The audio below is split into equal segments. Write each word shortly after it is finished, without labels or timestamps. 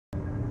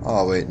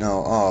Oh, wait,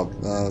 no.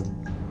 Oh,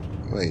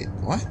 wait,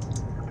 what?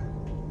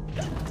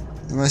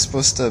 Am I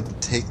supposed to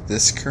take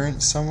this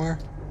current somewhere?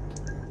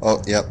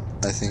 Oh, yep.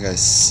 I think I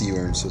see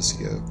where I'm supposed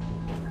to go.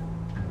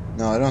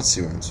 No, I don't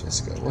see where I'm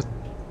supposed to go. What?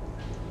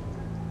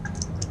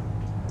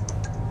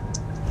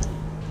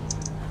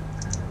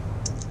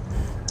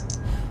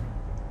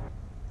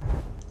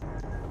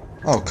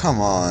 Oh, come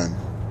on.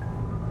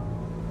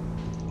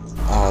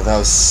 Oh, that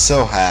was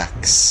so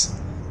hacks.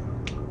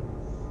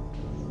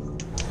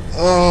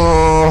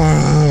 Oh.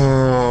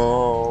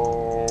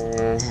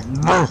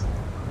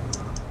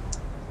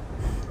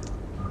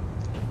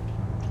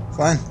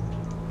 Fine.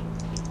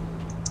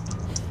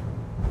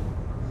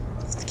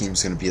 If the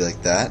game's gonna be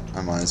like that,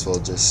 I might as well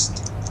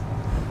just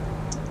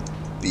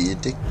be a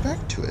dick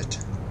back to it.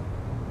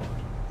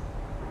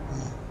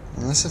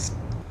 Unless if...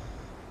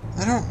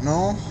 I don't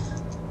know.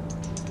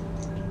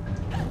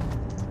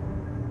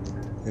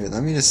 Here,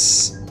 let me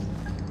just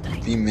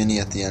be Minnie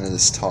at the end of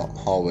this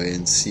hallway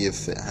and see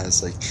if it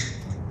has, like,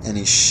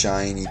 any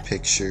shiny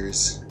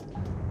pictures.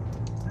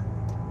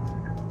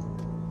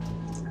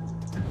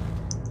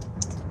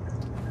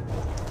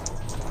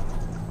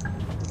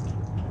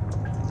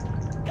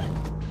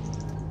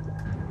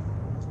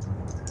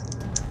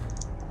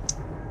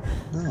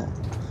 No.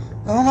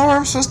 I don't know where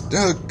I'm supposed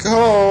to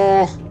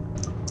go!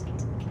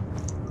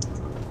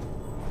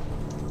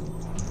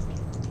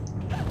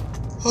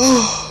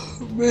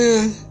 Oh,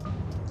 man.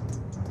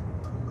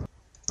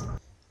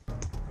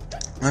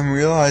 I'm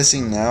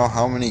realizing now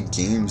how many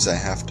games I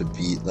have to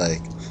beat.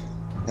 Like,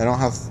 I don't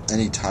have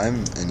any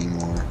time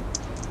anymore.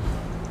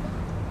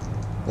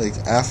 Like,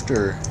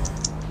 after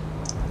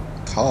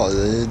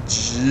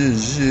college...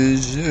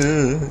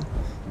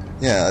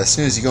 Yeah, as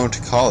soon as you go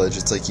into college,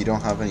 it's like you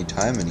don't have any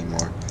time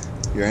anymore.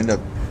 You end up...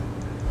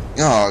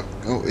 Oh,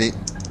 wait.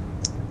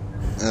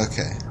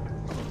 Okay.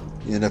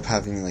 You end up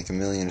having, like, a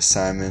million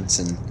assignments,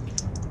 and...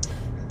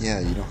 yeah,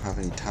 you don't have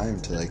any time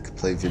to, like,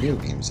 play video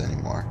games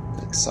anymore.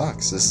 It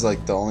sucks. This is,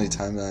 like, the only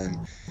time that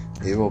I'm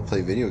able to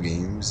play video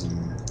games,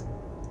 and...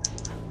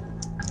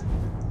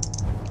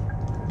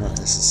 not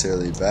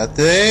necessarily a bad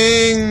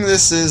thing.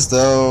 This is,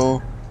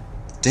 though...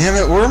 Damn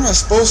it, where am I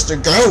supposed to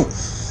go?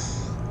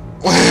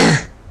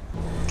 Where?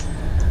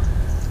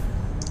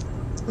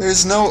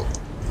 There's no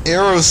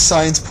arrow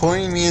signs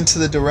pointing me into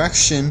the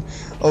direction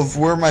of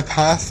where my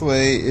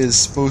pathway is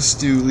supposed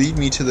to lead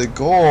me to the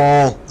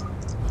goal.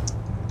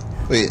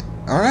 Wait,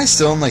 aren't I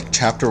still in, like,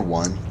 chapter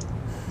 1?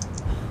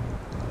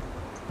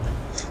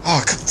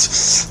 Oh, come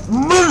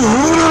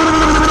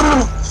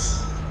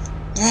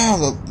oh,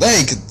 the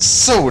leg, it's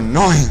so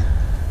annoying.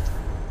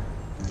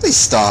 Please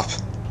stop.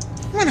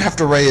 I'm gonna have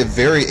to write a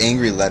very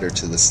angry letter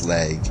to this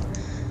leg.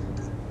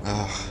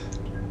 Ugh.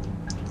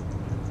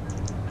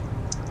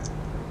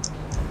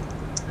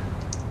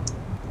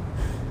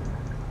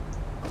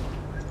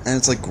 And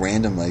it's like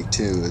random, like,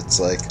 too. It's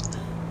like,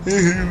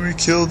 hey, we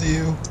killed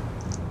you.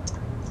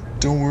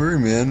 Don't worry,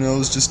 man. I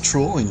was just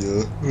trolling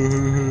you.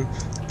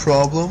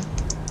 Problem?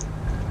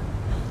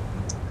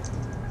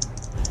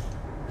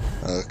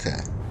 Okay.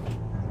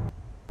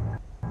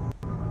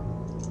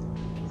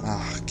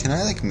 Can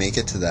I, like, make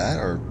it to that,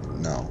 or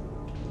no?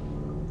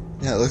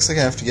 Yeah, it looks like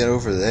I have to get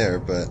over there,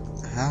 but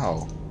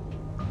how?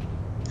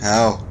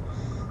 How?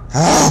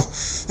 How?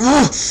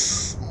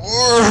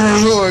 Where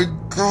do I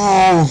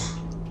go?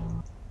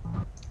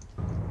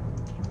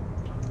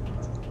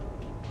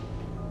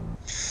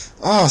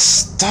 Oh,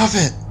 stop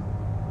it!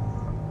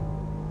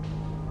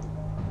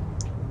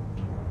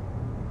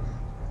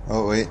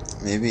 Oh, wait,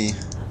 maybe...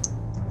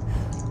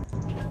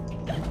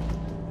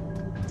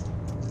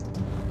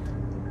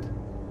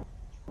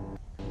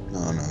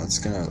 No, no, it's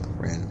gonna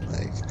random,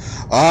 like...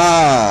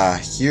 Ah!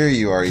 Here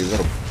you are, you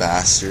little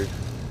bastard.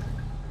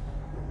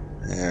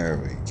 There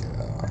we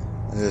go.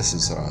 This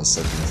is what I was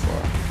looking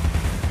for.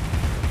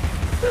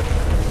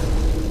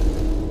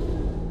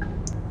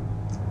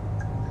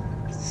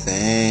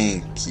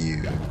 Thank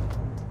you.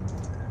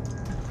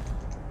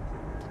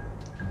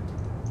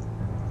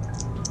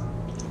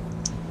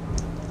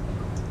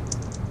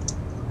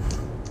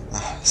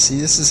 See,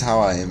 this is how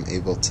I am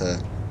able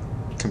to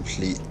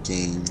complete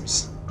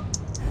games.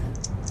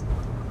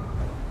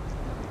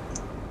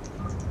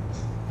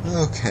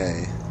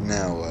 Okay,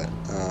 now what?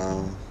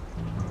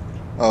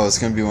 Oh, it's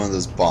gonna be one of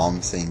those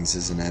bomb things,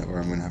 isn't it? Where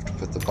I'm gonna have to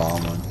put the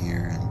bomb on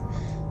here and...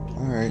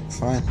 Alright,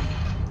 fine.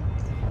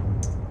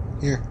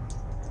 Here.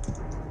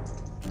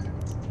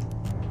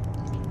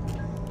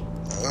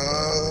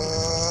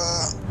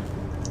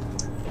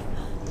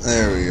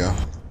 There we go.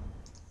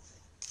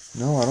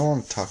 No, I don't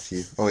want to talk to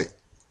you. Oh, wait.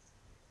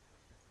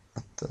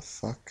 What the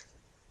fuck?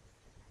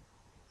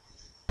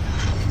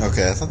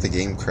 Okay, I thought the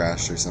game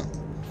crashed or something.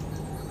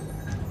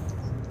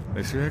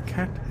 Monsieur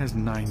Cat has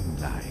 9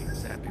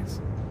 lives, Alice.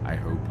 I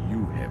hope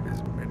you have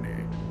as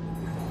many.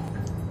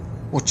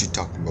 What you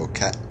talking about,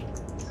 cat?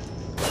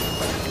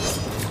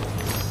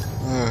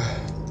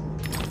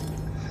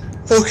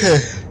 Okay.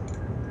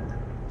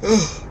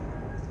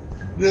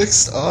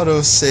 Next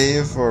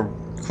autosave or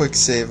quick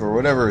save or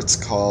whatever it's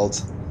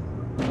called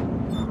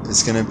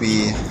is gonna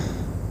be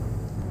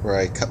where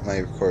I cut my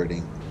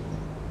recording.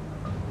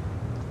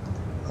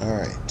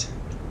 Alright.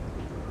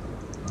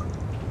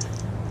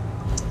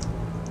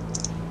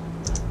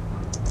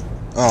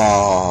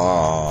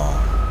 Aww.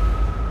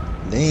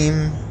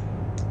 Lame.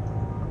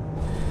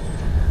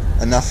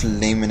 Enough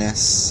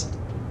lameness.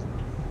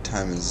 What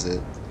time is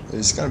it?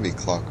 There's gotta be a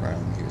clock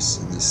around here in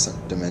this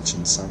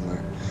dimension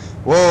somewhere.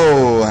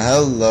 Whoa,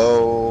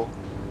 hello.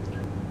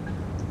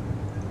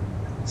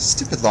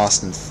 Stupid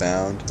lost and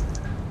found.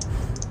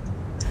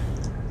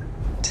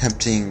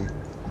 Tempting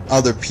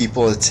other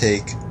people to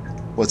take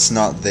what's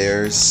not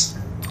theirs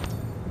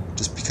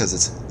just because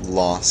it's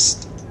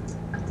lost.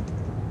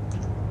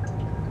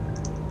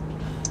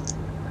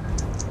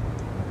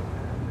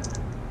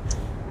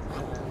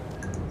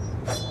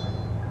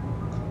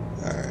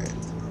 Alright.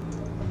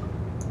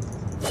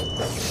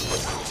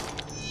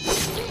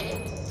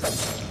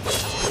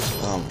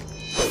 Oh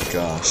my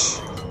gosh.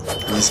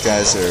 These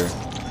guys are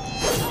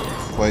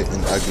quite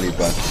an ugly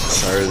bunch,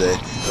 are they?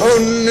 Oh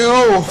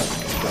no!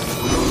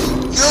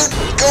 No,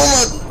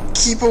 Goma!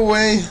 Keep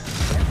away!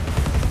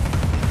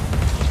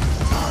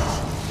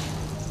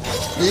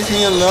 Leave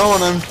me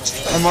alone,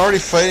 I'm already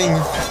fighting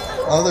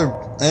other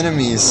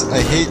enemies.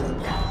 I hate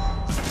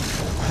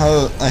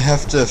how I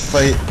have to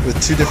fight with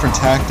two different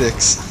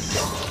tactics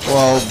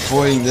while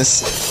avoiding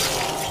this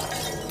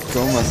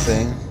Goma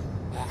thing.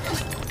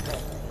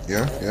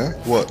 Yeah?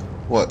 What?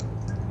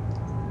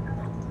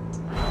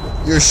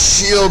 Your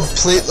shield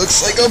plate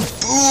looks like a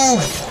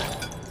boob!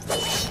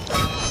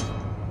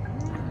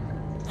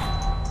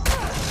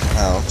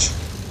 Ouch.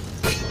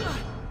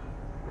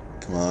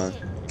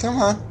 Come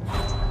on.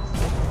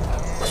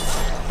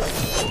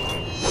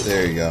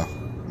 There you go.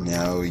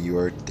 Now you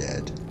are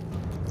dead.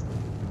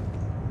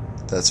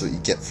 That's what you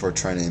get for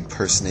trying to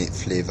impersonate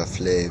Flava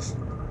Flav.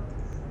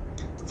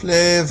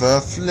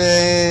 Flava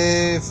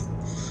Flav!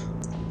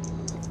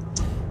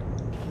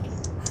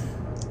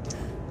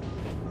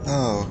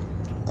 Oh,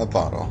 a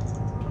bottle.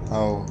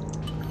 Oh,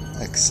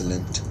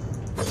 excellent.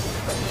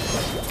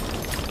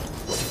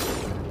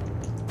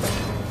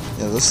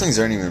 Yeah, those things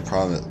aren't even a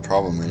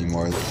problem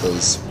anymore,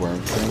 those worm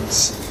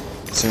things.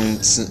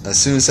 As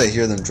soon as I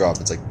hear them drop,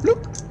 it's like,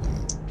 bloop!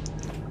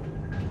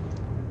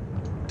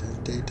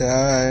 They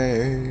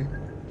die.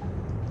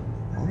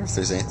 I wonder if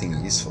there's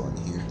anything useful in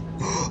here.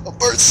 A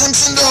Bart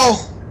Simpson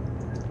doll!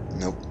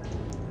 Nope.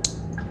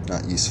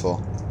 Not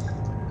useful.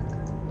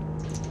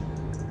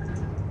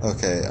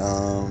 Okay,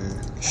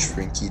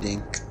 Shrinky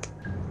Dink.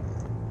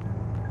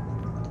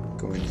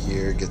 Go in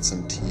here, get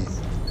some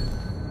teeth.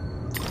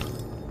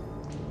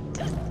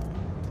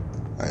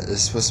 Alright, this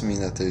is supposed to mean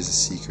that there's a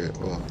secret.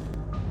 Whoa.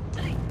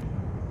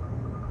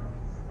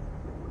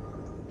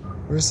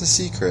 Where's the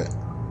secret?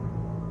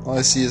 All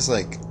I see is,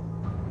 like,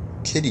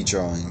 kitty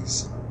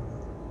drawings.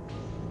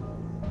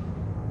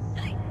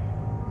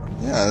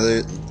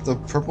 Yeah, the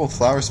purple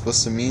flower is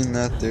supposed to mean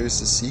that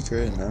there's a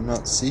secret, and I'm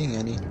not seeing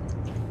any.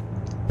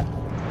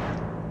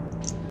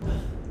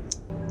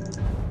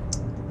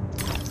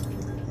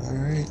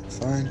 Alright,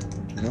 fine.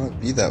 You know what?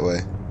 Be that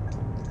way.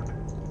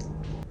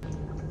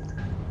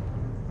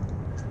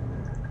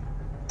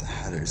 The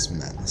Hatter's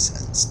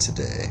Madness ends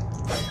today.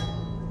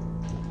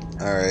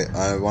 Alright,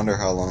 I wonder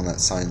how long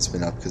that sign's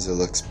been up, because it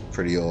looks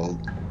pretty old.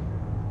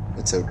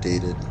 It's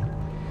outdated.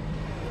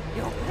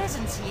 Your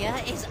presence here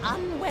is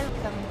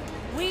unwelcome.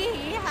 We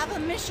have a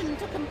mission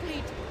to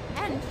complete,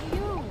 and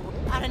you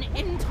are an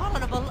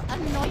intolerable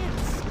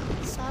annoyance.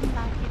 Some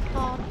like it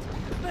hot,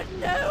 but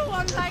no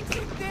one likes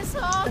it this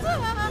hot.